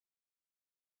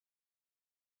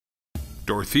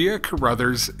Dorothea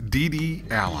Carruthers Dede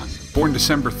Allen. Born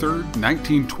December 3rd,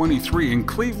 1923 in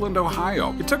Cleveland,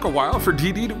 Ohio. It took a while for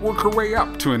Dede to work her way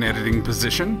up to an editing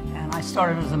position. And I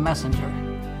started as a messenger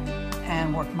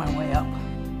and worked my way up.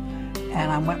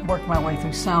 And I worked my way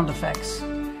through sound effects.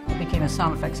 I became a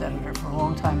sound effects editor for a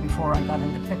long time before I got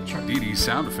into picture. Dede's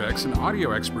sound effects and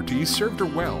audio expertise served her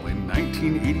well in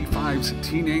 1985's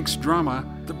teen angst drama,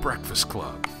 The Breakfast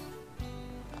Club.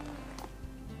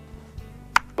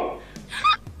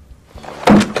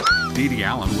 Dede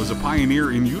Allen was a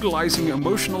pioneer in utilizing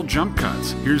emotional jump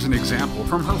cuts. Here's an example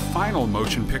from her final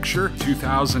motion picture,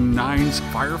 2009's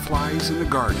Fireflies in the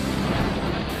Garden.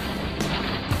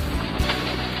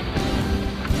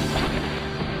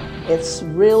 It's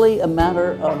really a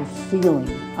matter of feeling.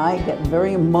 I get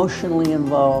very emotionally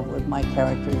involved with my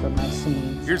characters and my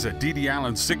scenes. Here's a Dede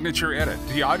Allen signature edit,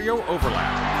 the audio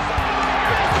overlap.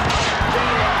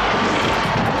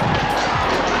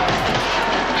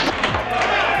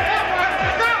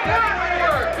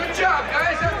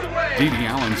 Dede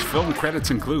Allen's film credits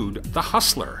include The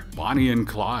Hustler, Bonnie and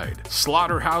Clyde,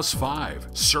 Slaughterhouse 5,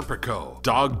 Serpico,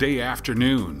 Dog Day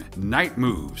Afternoon, Night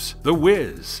Moves, The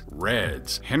Wiz,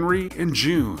 Reds, Henry and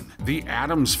June, The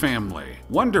Addams Family,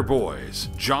 Wonder Boys,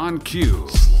 John Q,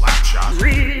 Slapshot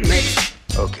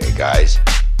Remix. Okay, guys,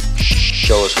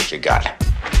 show us what you got.